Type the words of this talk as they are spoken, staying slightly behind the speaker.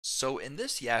So in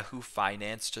this Yahoo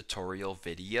Finance tutorial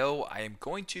video, I am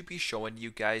going to be showing you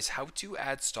guys how to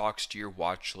add stocks to your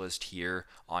watch list here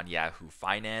on Yahoo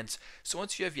Finance. So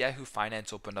once you have Yahoo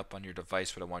Finance opened up on your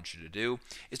device, what I want you to do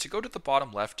is to go to the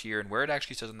bottom left here, and where it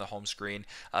actually says on the home screen,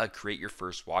 create your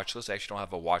first watch list. I actually don't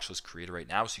have a watch list created right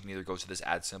now, so you can either go to this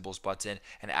add symbols button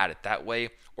and add it that way,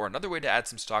 or another way to add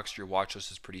some stocks to your watch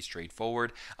list is pretty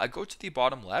straightforward. Go to the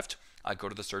bottom left, go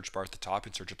to the search bar at the top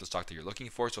and search up the stock that you're looking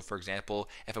for. So for example,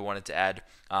 if I wanted to add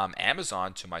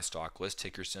Amazon to my stock list,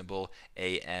 ticker symbol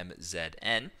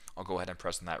AMZN, I'll go ahead and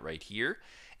press on that right here.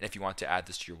 And if you want to add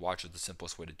this to your watch list, the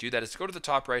simplest way to do that is to go to the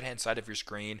top right hand side of your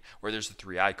screen where there's the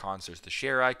three icons. There's the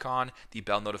share icon, the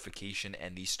bell notification,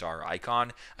 and the star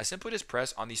icon. I simply just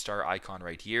press on the star icon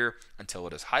right here until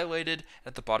it is highlighted. And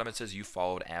at the bottom it says you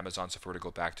followed Amazon. So if we were to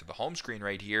go back to the home screen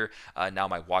right here, now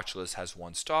my watch list has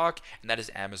one stock, and that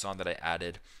is Amazon that I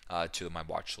added to my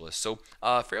watch list. So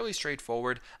fairly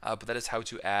straightforward, but that is how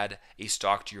to add a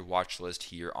stock to your watch list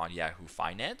here on Yahoo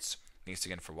Finance. Thanks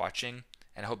again for watching,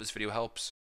 and I hope this video helps.